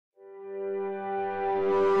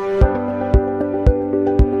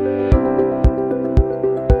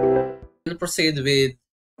proceed with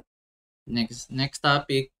next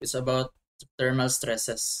topic. Is about thermal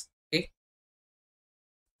stresses. Okay,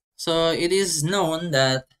 so it is known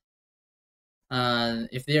that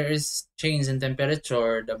if there is change in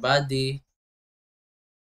temperature, the body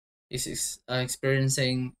is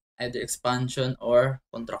experiencing either expansion or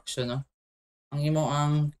contraction. No? Ang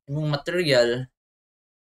imong material,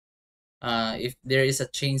 if there is a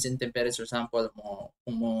change in temperature, example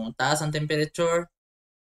kung mo taas ang temperature,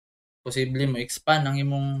 posible mo expand ang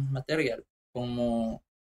imong material. Kung mo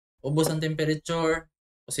ubos ang temperature,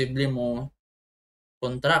 posible mo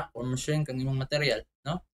contract or mo shrink ang imong material,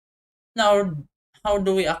 no? Now, how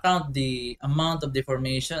do we account the amount of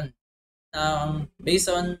deformation? Based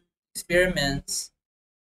on experiments,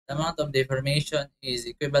 the amount of deformation is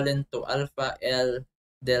equivalent to alpha L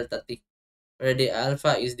delta T, where the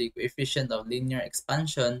alpha is the coefficient of linear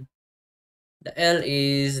expansion, the L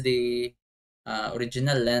is the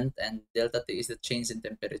original length, and delta T is the change in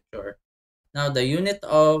temperature. Now, the unit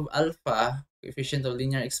of alpha, coefficient of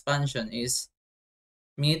linear expansion, is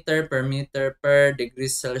meter per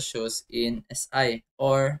degree Celsius in SI,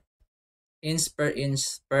 or inch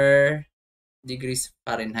per degrees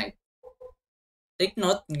Fahrenheit. Take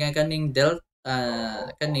note nga kaning del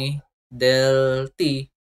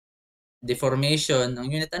T deformation,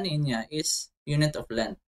 ang unit ani niya is unit of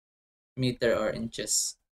length, meter or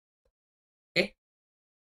inches. Okay?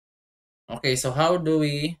 Okay, so how do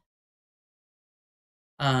we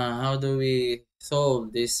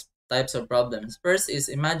solve these types of problems? First is,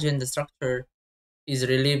 imagine the structure is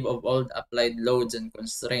relieved of all the applied loads and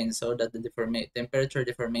constraints so that the temperature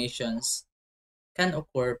deformations can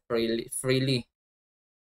occur freely.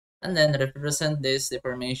 And then represent these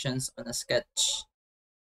deformations on a sketch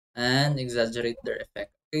and exaggerate their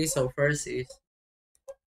effect. Okay, so first is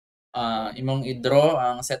imong i-draw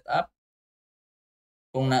ang setup.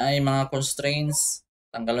 Kung naay mga constraints,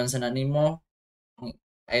 tanggalon sa nimo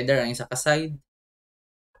either ang isa ka side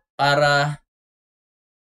para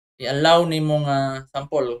i-allow nimo nga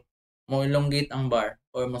sample mo elongate ang bar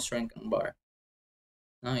or mo shrink ang bar.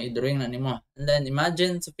 No, i-drawing na nimo. And then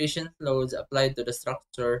imagine sufficient loads applied to the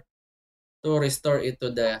structure to restore it to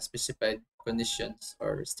the specified conditions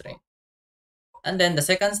or restraint. And then the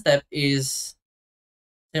second step is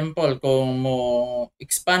simple. Kung mo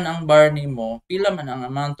expand ang bar nimo, pila man ang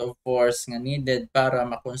amount of force nga needed para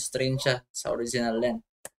ma-constrain siya sa original length.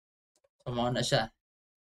 So mao na siya.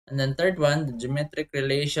 And then third one, the geometric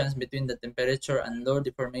relations between the temperature and load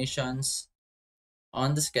deformations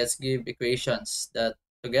on the sketch give equations that,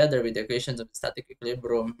 together with the equations of static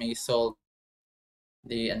equilibrium, may solve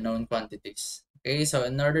the unknown quantities. Okay, so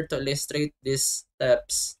in order to illustrate these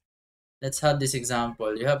steps, let's have this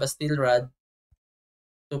example. You have a steel rod,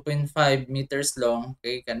 2.5 meters long,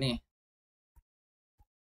 okay, kani,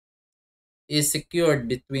 is secured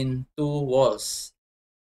between two walls.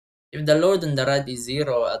 If the load on the rod is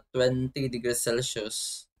 0 at 20 degrees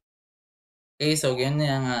Celsius, okay, so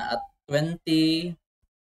ganyan nga, at 20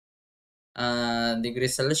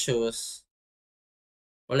 degrees Celsius,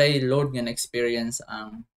 walay load nga na-experience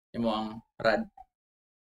ang imong rod.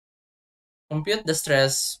 Compute the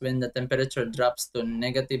stress when the temperature drops to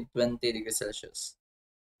negative 20 degrees Celsius.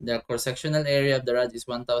 The cross-sectional area of the rod is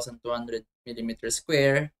 1,200 millimeters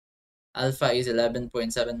square. Alpha is 11.7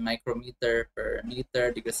 micrometer per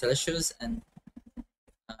meter degree Celsius, and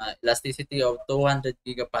elasticity of 200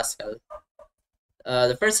 gigapascal.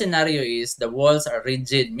 The first scenario is the walls are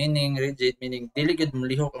rigid, meaning dili gid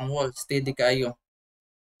mulihok ang wall, steady kayo.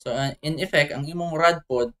 So in effect, ang imong rod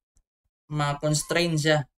pod ma-constrain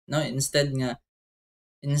siya, no? Instead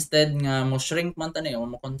nga mo shrink man tani o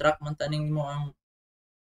mo contract man taning mo ang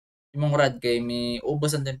imong rod kay may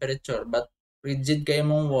ubos ang temperature, but rigid kay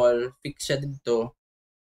imong wall, fix siya dito,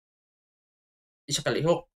 di siya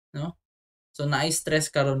kalihok, no? So naay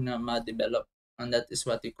stress karon nga ma-develop, and that is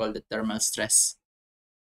what we call the thermal stress.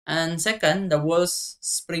 And second, the walls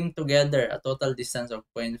spring together a total distance of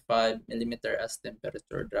 0.5 millimeter as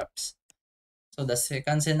temperature drops. So the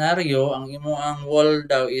second scenario, ang imong wall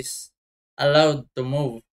daw is allowed to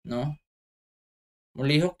move, no?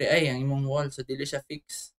 Mulihok di ay ang imong wall, so dili siya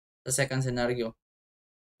fix sa second scenario.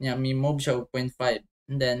 Nya may move siya og 0.5.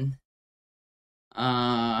 And then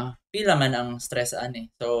pila man ang stress ani.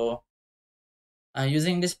 So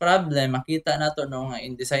using this problem, makita nato no nga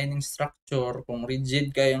in designing structure, kung rigid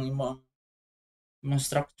kay ang imong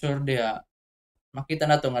structure diha, makita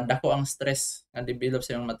nato nga dako ang stress nga develop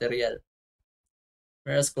sa imong material.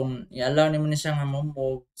 Whereas kung i-allow nimo ni siya nga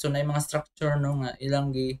mo-move, so na mga structure no nga ilang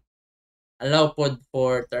allow pod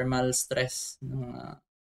for thermal stress no nga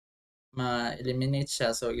ma-eliminate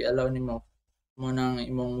siya, so i-allow nimo mo ng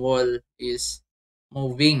imong wall is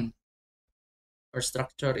moving or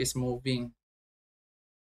structure is moving.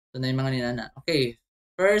 So na yung mga ninana. Okay.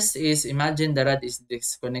 First is imagine the rod is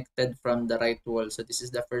disconnected from the right wall. So this is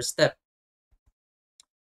the first step.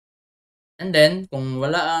 And then kung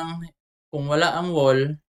wala ang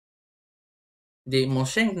wall, di mo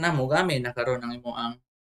shrink na mo gamit na karon ang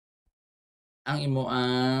imo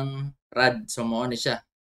ang rod. So mo ni siya.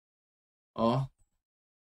 Oh,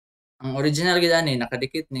 ang original gid ani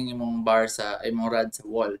nakadikit ning imong bar sa imong rod sa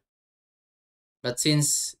wall. But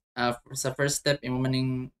since sa first step imo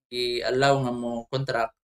maning i-allow nga mo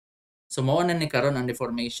contract, so mao na ni karon ang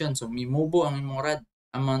deformation. So mimubo ang imong rod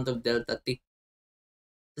amount of delta T.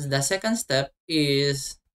 The second step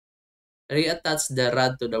is reattach the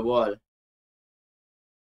rod to the wall.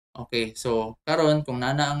 Okay, so karon kung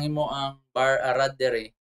nana ang imo ang bar rod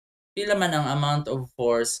dere, pila man ang amount of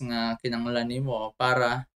force nga kinahanglan nimo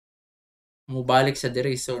para mubalik sa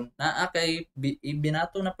diri. So naa kay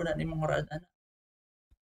ibinato na pud nimong rod ana.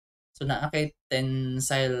 So naa kay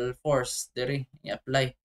tensile force diri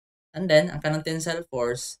i-apply. And then ang kanang tensile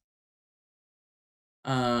force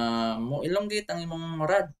mo elongate ang imong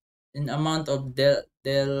rod in amount of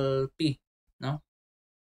del P, no?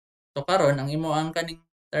 So karon ang imo ang kaning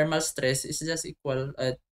thermal stress is just equal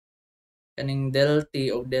at kaning del T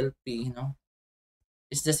o del P, no?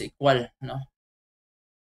 Is just equal, no?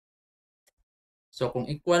 So kung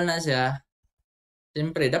equal na siya,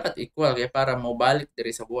 siyempre dapat equal kay para mo balik diri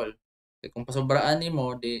sa wall. Kay kung pasobraan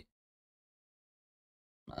nimo di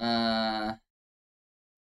ah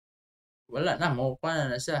wala na mo kuha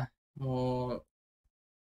na siya. Mo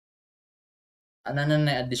ana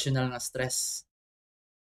na additional nga stress.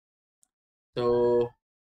 So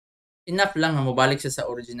enough lang nga mobalik siya sa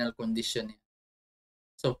original condition niya.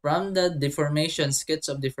 So from the deformation, sketch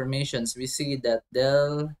of deformations, we see that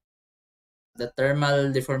the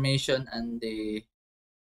thermal deformation and the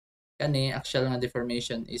kani actual nga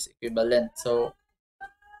deformation is equivalent. So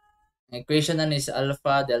ang equation na is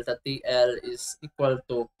alpha delta TL is equal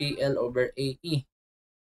to PL over AE.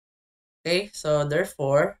 Okay, so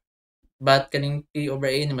therefore, but kaning P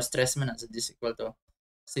over A ni mas stress man na, so this equal to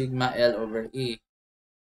sigma L over E.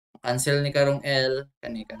 Cancel ni karong L,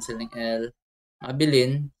 kani cancel ning L.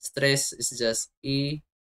 Mabilin, stress is just E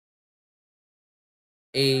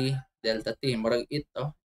A delta T. Murag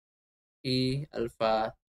ito, E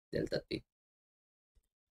alpha delta T.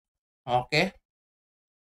 Okay.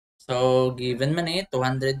 So, given man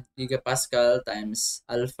 200 gigapascal times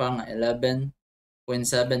alpha nga 11.7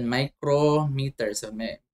 micrometer. So,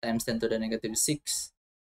 may times 10 to the negative 6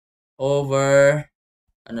 over,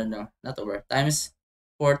 not over, times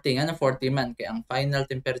 40. Ano 40 man? Kaya ang final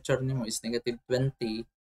temperature nimo is negative 20.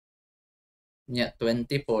 Nya, 20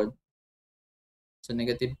 pod. So,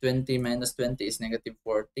 negative 20 minus 20 is negative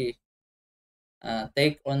 40.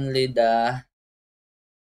 Take only the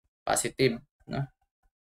positive, no?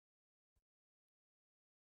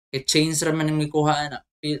 I-change raman yung ikuha na.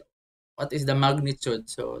 What is the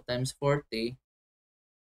magnitude? So, times 40.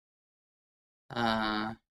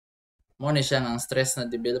 Mo ni siya ang stress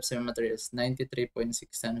na develop sa materials 93.6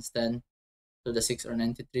 times 10 to the 6 or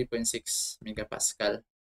 93.6 megapascal.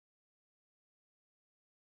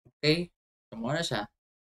 Okay? So, mo na siya.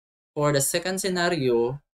 For the second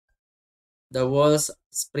scenario, the walls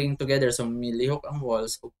spring together. So, milihok ang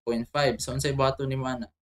walls of 0.5. So, unsay bato ni mo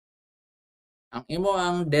ana? Ang imo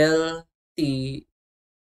ang del T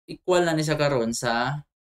equal na ni siya karon sa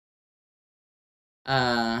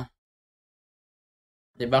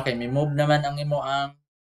di ba kay mi-move naman ang imo ang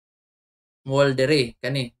wall dere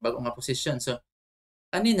kani bago nga position. So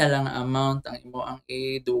kani na lang amount ang imo ang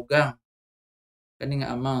idugang. Kani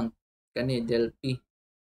nga amount kani del P.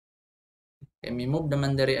 Kay mi-move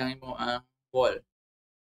naman dere ang imo ang wall.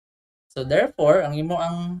 So therefore ang imo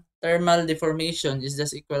ang thermal deformation is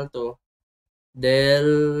just equal to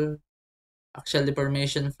del actual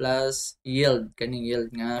deformation plus yield kaning yield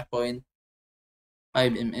nga 0.5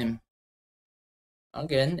 mm.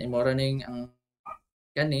 Again, imo running ang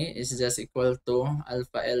kani is just equal to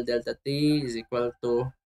alpha L delta T is equal to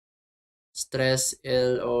stress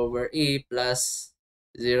L over E plus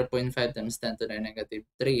 0.5 times 10 to the negative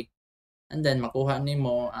 3. And then, makuha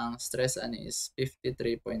nimo ang stress ani is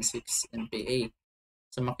 53.6 MPa.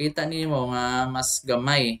 So, makita nimo nga mas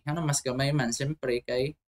gamay. Ano mas gamay man? Siyempre,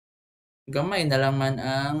 kay gamay na lang man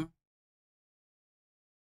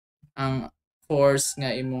ang force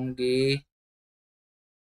nga imong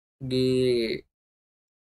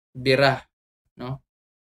bira, no?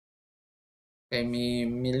 Kay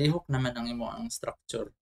milihok naman ang imo ang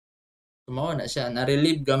structure. Tumawa na siya,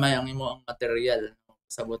 na-relieve gamay ang imo ang material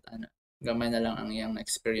sabot ana. gamay na lang ang iyang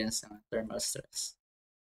experience ng thermal stress.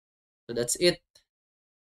 So that's it.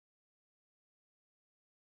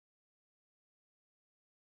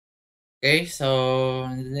 Okay, so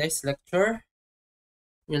in the next lecture,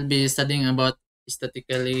 we'll be studying about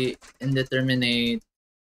statically indeterminate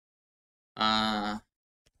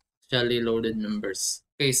actually loaded numbers.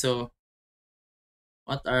 Okay, so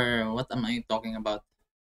what am I talking about?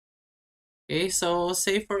 Okay, so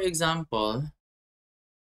say for example,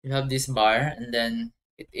 you have this bar and then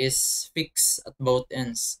it is fixed at both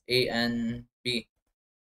ends, A and B.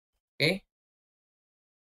 Okay?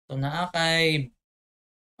 So naa kay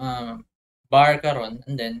bar karon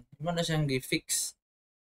and then mo na siyang gi-fix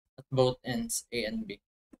at both ends, A and B.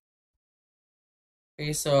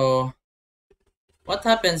 Okay, so what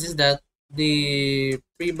happens is that the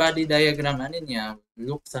free body diagram niya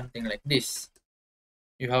looks something like this.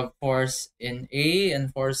 You have force in A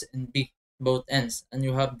and force in B, both ends, and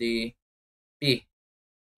you have the P,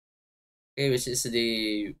 okay, which is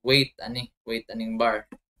the weight aning bar.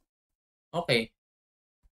 Okay,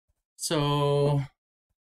 so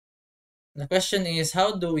the question is,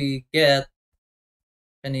 how do we get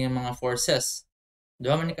kaning mga forces?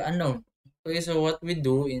 Duha man ni ka unknown. Okay, so what we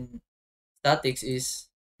do in statics is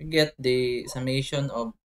we get the summation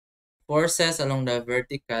of forces along the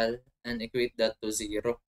vertical and equate that to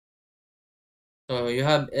 0. So you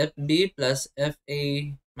have FB plus FA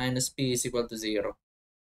minus P is equal to 0.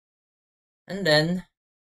 And then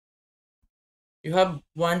you have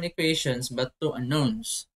one equations but two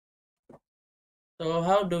unknowns. So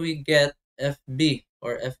how do we get FB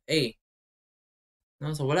or FA?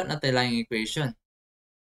 No, so wala na tayong equation.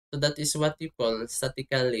 So that is what you call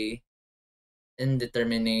statically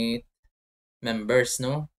indeterminate members,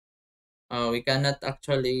 no? We cannot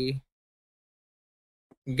actually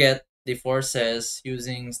get the forces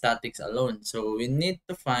using statics alone. So we need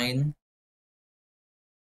to find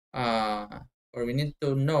or we need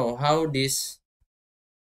to know how this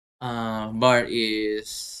bar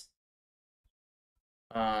is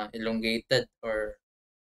elongated or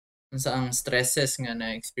unsa ang stresses nga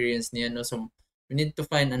na-experience niya, no? So we need to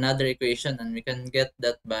find another equation and we can get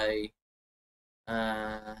that by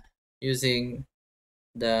using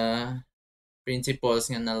the principles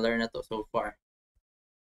nga na-learn na to so far.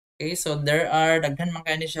 Okay, so there are daghan man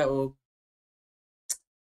kani siya og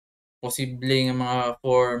posible nga mga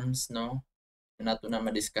forms, no? Nato na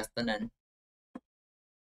ma-discuss tanan.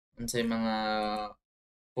 Unsay mga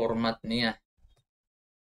format niya.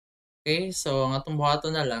 Okay, so ang atong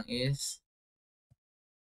buhaton na lang is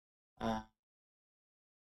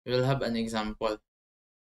we'll have an example.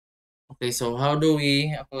 Okay, so how do we,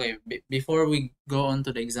 okay, before we go on to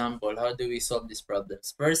the example, how do we solve these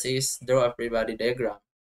problems? First is draw a free body diagram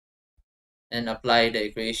and apply the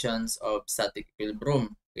equations of static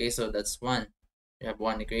equilibrium. Okay, so that's one. We have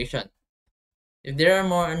one equation. If there are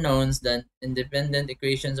more unknowns than independent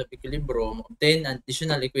equations of equilibrium, obtain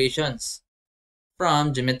additional equations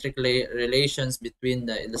from geometric relations between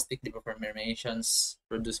the elastic deformations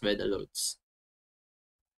produced by the loads.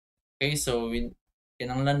 Okay, so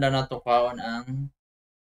kinahanglan na nato kaon ang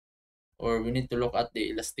or we need to look at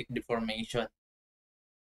the elastic deformation.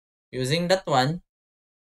 Using that one,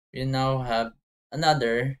 we now have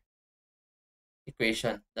another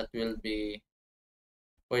equation that will be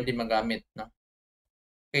pwede magamit, no?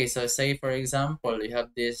 Okay, so say for example, we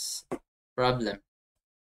have this problem.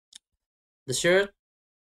 The shear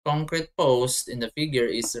concrete post in the figure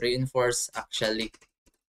is reinforced axially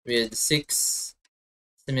with 6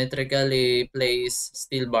 symmetrically placed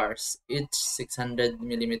steel bars, each 600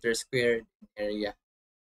 millimeter squared in area.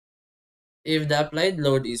 If the applied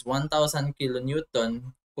load is 1,000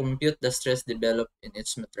 kilonewton, compute the stress developed in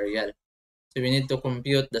each material. So we need to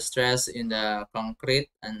compute the stress in the concrete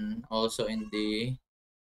and also in the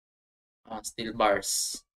steel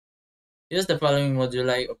bars. Use the following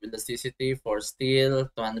moduli of elasticity for steel,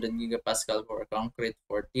 200 gigapascal, for concrete,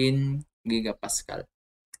 14 gigapascal.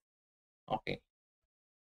 Okay.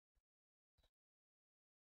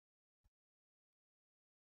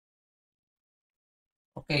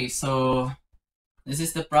 Okay, so this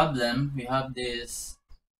is the problem. We have this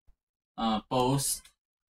post,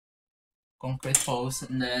 concrete post,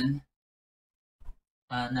 and then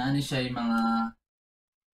naani siya yung mga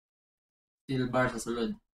steel bar sa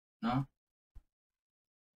sulod, no?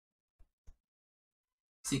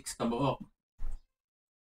 6 kabuok.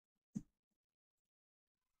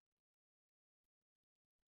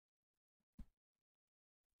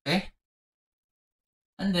 Okay?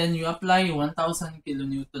 And then you apply 1,000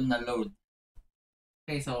 kilonewton na load.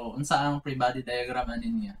 Okay, so unsa ang free body diagram ani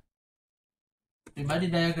niya? Free body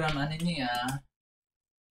diagram ani niya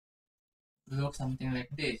look something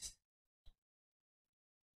like this.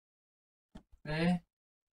 Okay.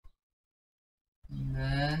 And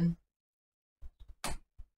then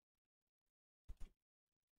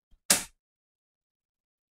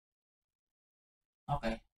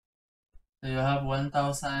okay. So you have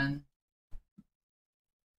 1,000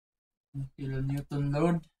 kilonewton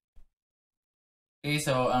load. Okay,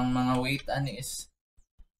 so ang mga weight ani is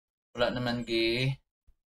wala naman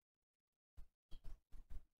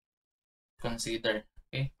consider,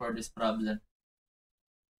 okay, for this problem.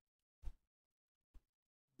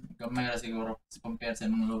 Gamay ra siguro compare sa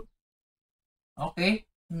mga load. Okay,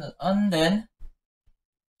 and then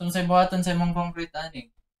kung sa buhaton sa imong concrete ani,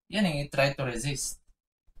 yan ang i-try to resist.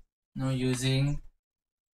 No, using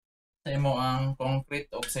sa imo ang concrete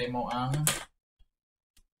o sa imong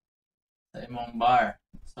bar.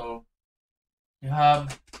 So, you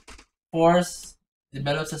have force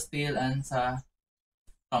developed sa steel and sa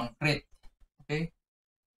concrete. Okay?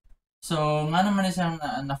 So, nga naman siyang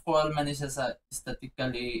na-fall man siya sa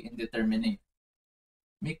statically indeterminate.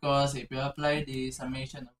 Because if you apply the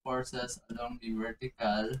summation of forces along the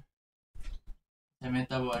vertical, sa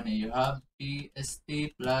metabo ni, you have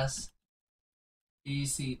PST plus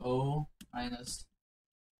PCO minus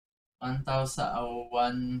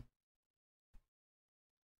 1,001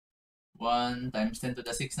 1 times 10 to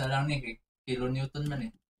the 6 na lang ni kilonewton man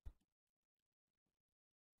eh.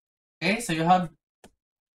 Okay, so you have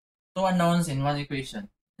two unknowns in one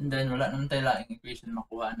equation. And then wala naman tayo laing equation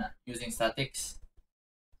makuha na using statics.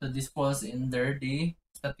 So this falls under the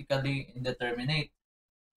statically indeterminate.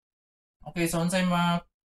 Okay, so unsay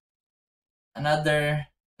another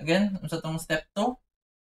again, unsa tong step 2?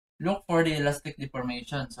 Look for the elastic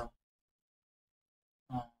deformation. So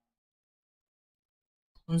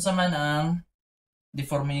unsa man ang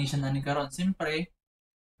deformation na ni karon? Siyempre,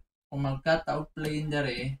 kung magka-out plane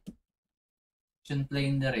dere,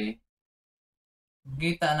 plane dere,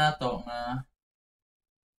 kita na to nga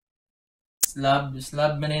slab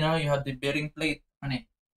man now, you have the bearing plate.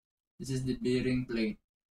 This is the bearing plate.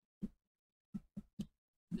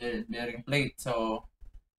 The bearing plate. So,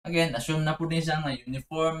 again, assume na po din siya nga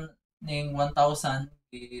uniform ning 1,000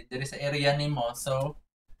 diri sa area nimo. So,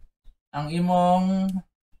 ang imong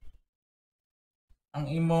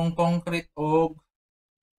concrete og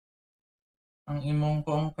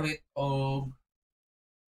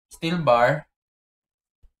steel bar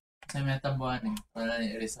sa metabuan eh. Wala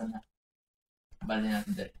ni erase na. Bali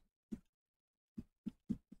natin diri.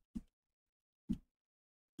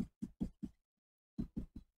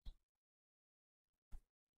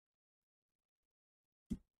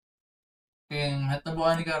 Kaya ang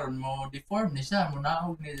hatabuan ni karon mo deform ni siya,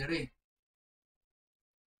 munaog ni diri.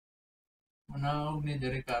 Munaog ni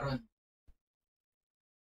diri karon.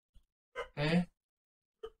 Okay?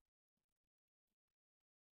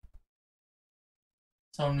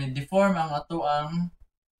 So, ni deform ang ato ang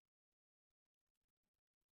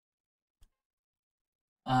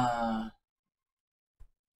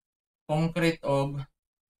concrete og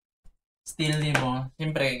steel nimo.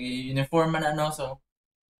 Siyempre, uniform man ano. So,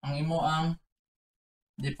 ang imo ang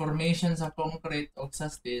deformation sa concrete o sa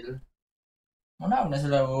steel, munaog na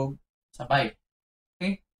sila og sabay.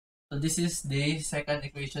 Okay? So, this is the second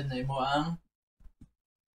equation na imo ang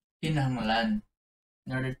kinahanglan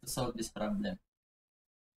in order to solve this problem.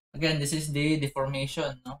 Again, this is the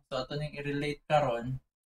deformation, no? So, ato ning i-relate karon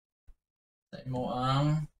sa imo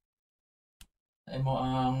ang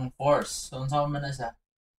force. So, unsa man na siya?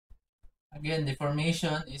 Again,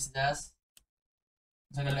 deformation is just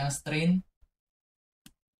sa galang strain,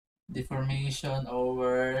 deformation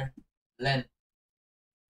over length.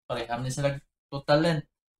 Okay, hamni sila total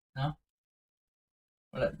length, no?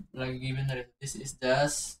 Wala given na rin. This is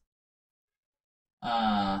just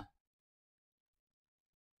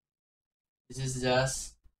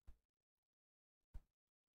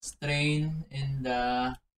strain in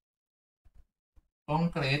the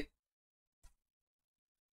concrete.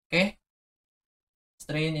 Okay?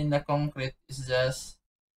 Strain in the concrete is just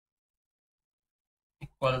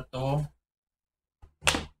equal to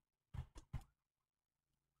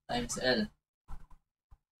times L.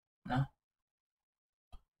 No?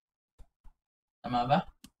 Tama ba?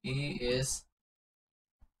 E is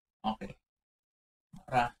okay.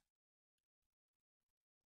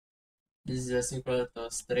 This is just equal to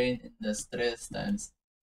strain in the stress times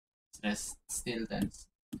stress steel times.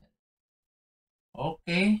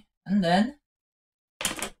 Okay. And then,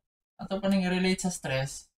 ato pa ning i-relate sa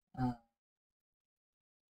stress.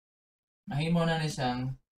 Mahimo na ni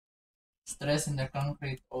siyang stress in the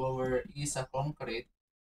concrete over E sa concrete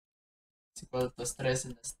is equal to stress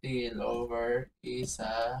in the steel over E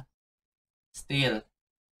sa steel.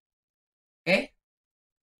 Okay?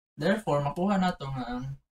 Therefore, makuha na ito nga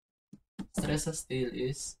ang stress sa steel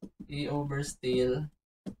is E over steel,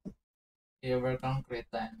 E over concrete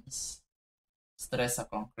times stress sa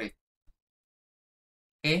concrete.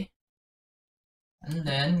 Okay? And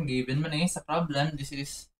then, given mo na sa problem, this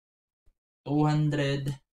is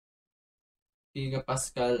 200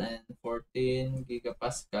 gigapascal and 14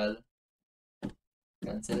 gigapascal.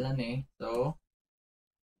 Cancel na ni. So,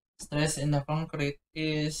 stress in the concrete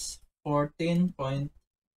is 14.3.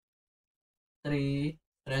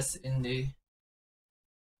 Stress in the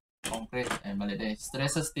concrete. Ay, mali day.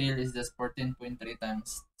 Stress sa steel is just 14.3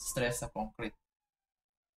 times stress sa concrete.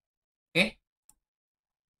 Okay?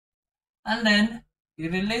 And then,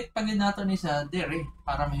 i-relate pa gid nato ni sa diri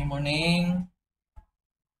para mahimuning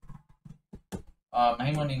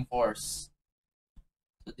force.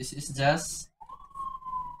 So, this is just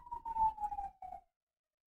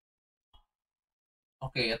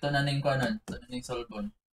okay, ito na ning kuanon. Ito na ning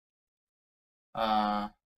solvon.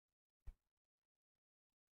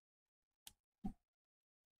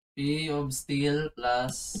 P of steel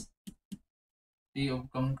plus P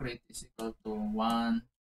of concrete is equal to 1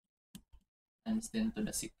 times 10 to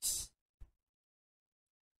the 6.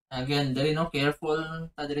 Again, dali no,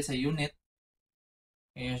 careful ta diri sa unit.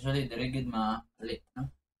 Usually, diri gid maali,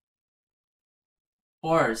 no?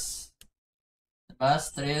 Force. Diba?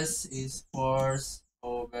 Stress is force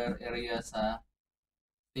over area sa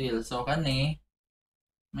steel. So, kani,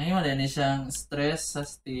 may wala ni siyang stress sa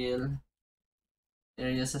steel,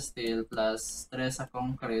 area sa steel, plus stress sa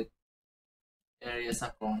concrete, area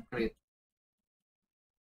sa concrete.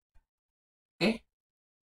 Okay?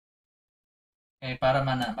 Okay, para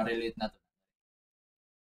ma-relate na to.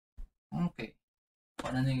 Okay.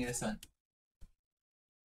 Ano na yung reason?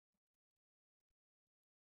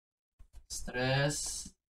 Stress,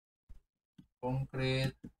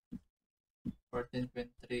 concrete,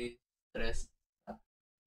 14.3, stress.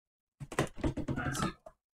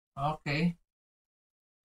 Okay.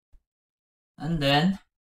 And then,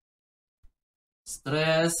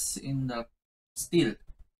 stress in the steel.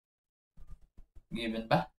 Given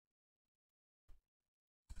ba?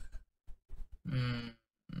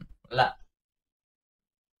 Wala.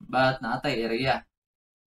 But naatay area.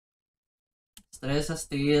 Stress sa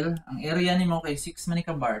steel. Ang area ni mo kay 6 man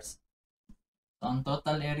ka bars. So, ang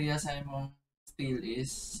total area sa imong steel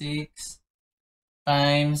is 6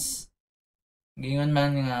 times gingon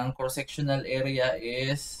man nga ang cross-sectional area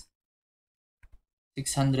is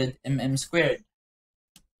 600 mm squared.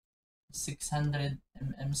 600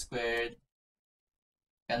 mm squared.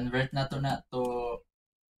 Convert na to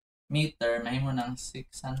meter. Mahimo ng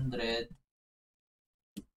 600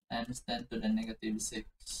 times 10 to the negative 6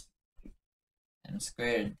 m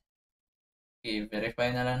squared. Okay,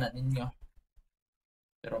 verify na lang na ninyo.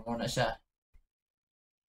 Pero muna siya.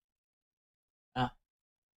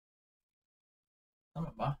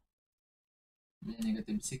 Tama ba?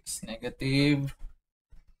 Negative 6. Negative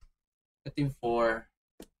 4.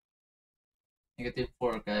 Negative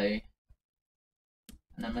 4 kay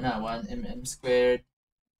ano naman na, 1 mm squared.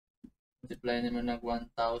 Multiply naman nag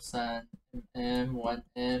 1,000 mm, 1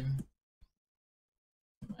 m.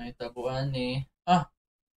 May tabuan ni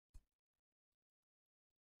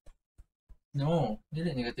no,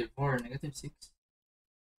 dili negative 4, negative 6.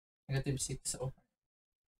 Negative 6, oh.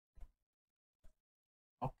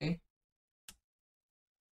 Okay.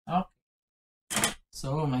 Okay.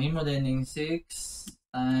 So, mahimo din yung 6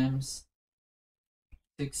 times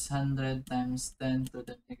 600 times 10 to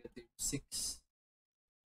the negative 6.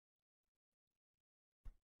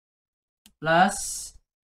 Plus,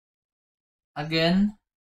 again,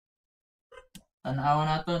 tanawa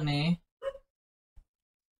na to ni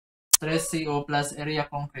stress CO plus area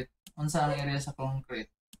concrete. Unsa ang area sa concrete?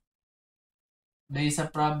 Based sa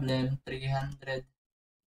problem, 300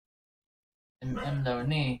 mm daw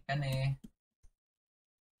ni. Kani,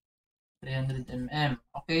 300 mm.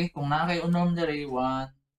 Okay, kung na kay unom diri, 1,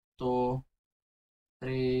 2,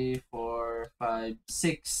 3, 4, 5,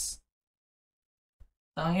 6.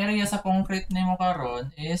 So, ang area sa concrete nimo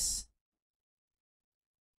karon is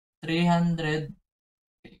 300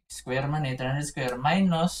 square man 300 square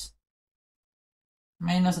minus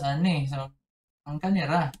ani. So, ang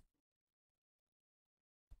kanira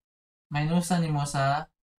minusan nimo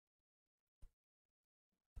sa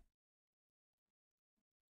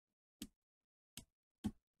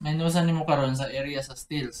karon sa area sa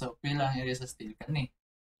steel. So, pila ang area sa steel kani?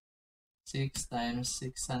 6 times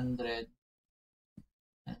 600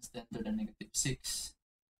 times 10 to the negative 6.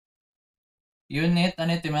 Unit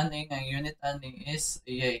ani timaning ang unit ani is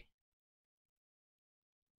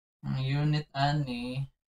Ang unit ani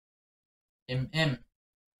mm.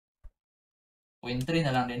 0.3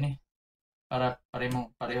 na lang din eh. Para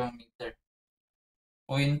parehong meter.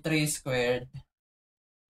 0.3 squared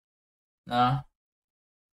na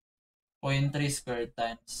 0.3 squared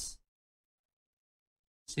times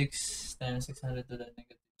 6 times 600 to the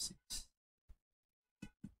negative 6.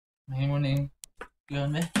 Mahimo na yung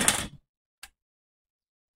yun ba?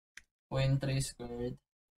 0.3 squared.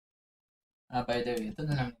 By the way, ito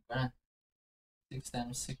na lang pa. 6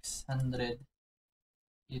 times 600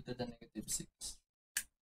 e to the negative 6.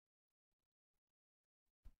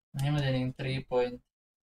 Mahimo din yung 3.6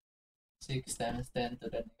 times 10 to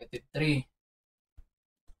the negative 3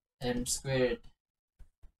 m squared.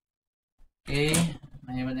 Okay,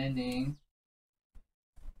 mahimo din yung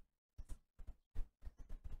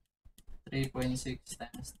 3.6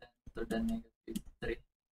 times 10 to the negative 3.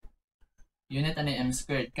 Unit ano m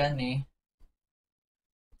squared ka ni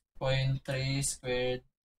 0.3 squared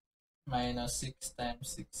minus 6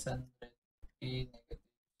 times 600 e negative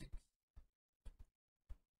 6.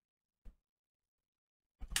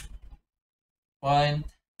 Point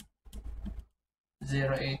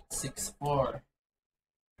 0864.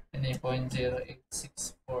 And a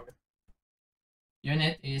 0.0864.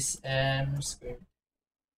 Unit is m squared.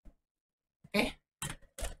 Okay.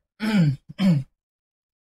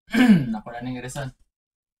 Nakuha na yung reason.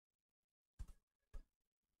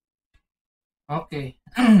 Okay.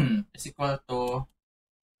 Is equal to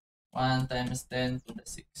 1 times 10 to the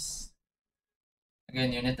 6.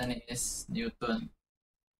 Again, unit ano is Newton.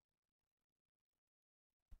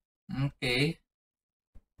 Okay.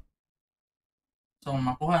 So,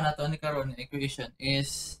 makuha na to ni karon equation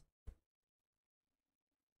is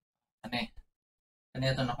ano eh.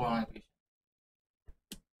 Kanya ito nakuha ang equation.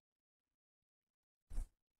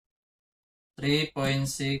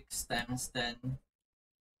 3.6 times 10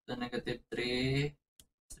 to negative 3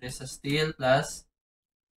 stress sa steel plus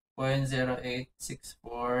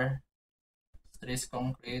 0.0864 stress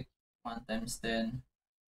concrete 1 times 10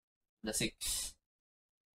 plus 6.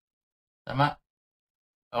 Tama?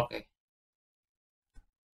 Okay.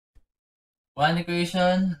 One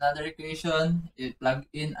equation, another equation, i-plug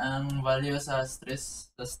in ang value sa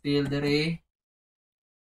stress sa steel dire.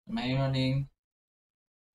 May ning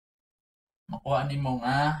makuha nimo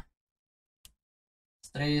nga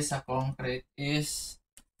stress sa concrete is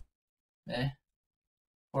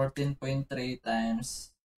 14.3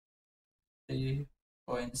 times 3.6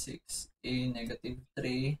 a negative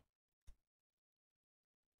 3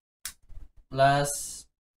 plus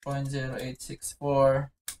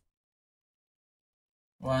 0.0864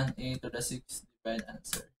 1a to the 6 divide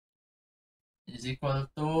answer is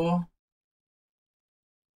equal to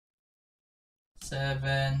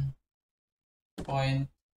 7.25.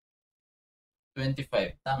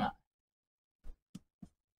 Tama.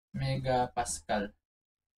 Megapascal.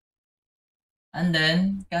 And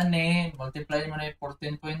then, kani, multiply mo na yung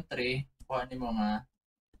 14.3. Kuha ni mo nga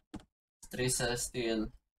stress sa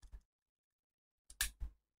steel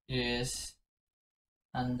is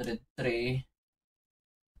 103.7.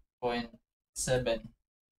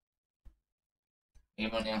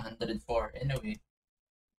 Ngayon mo na yung 104. Anyway,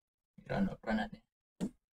 round up na natin.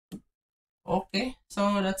 Okay,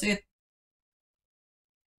 so that's it.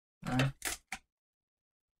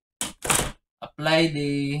 Apply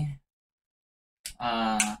the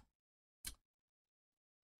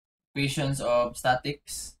equations of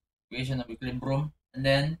statics, equation of equilibrium, and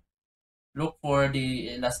then look for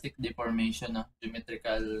the elastic deformation,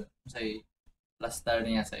 geometrical say plaster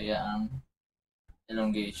niya sa iyang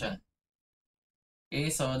elongation. Okay,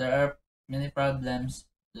 so there are many problems.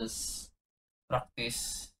 Just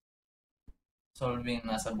practice solving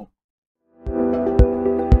nasa book.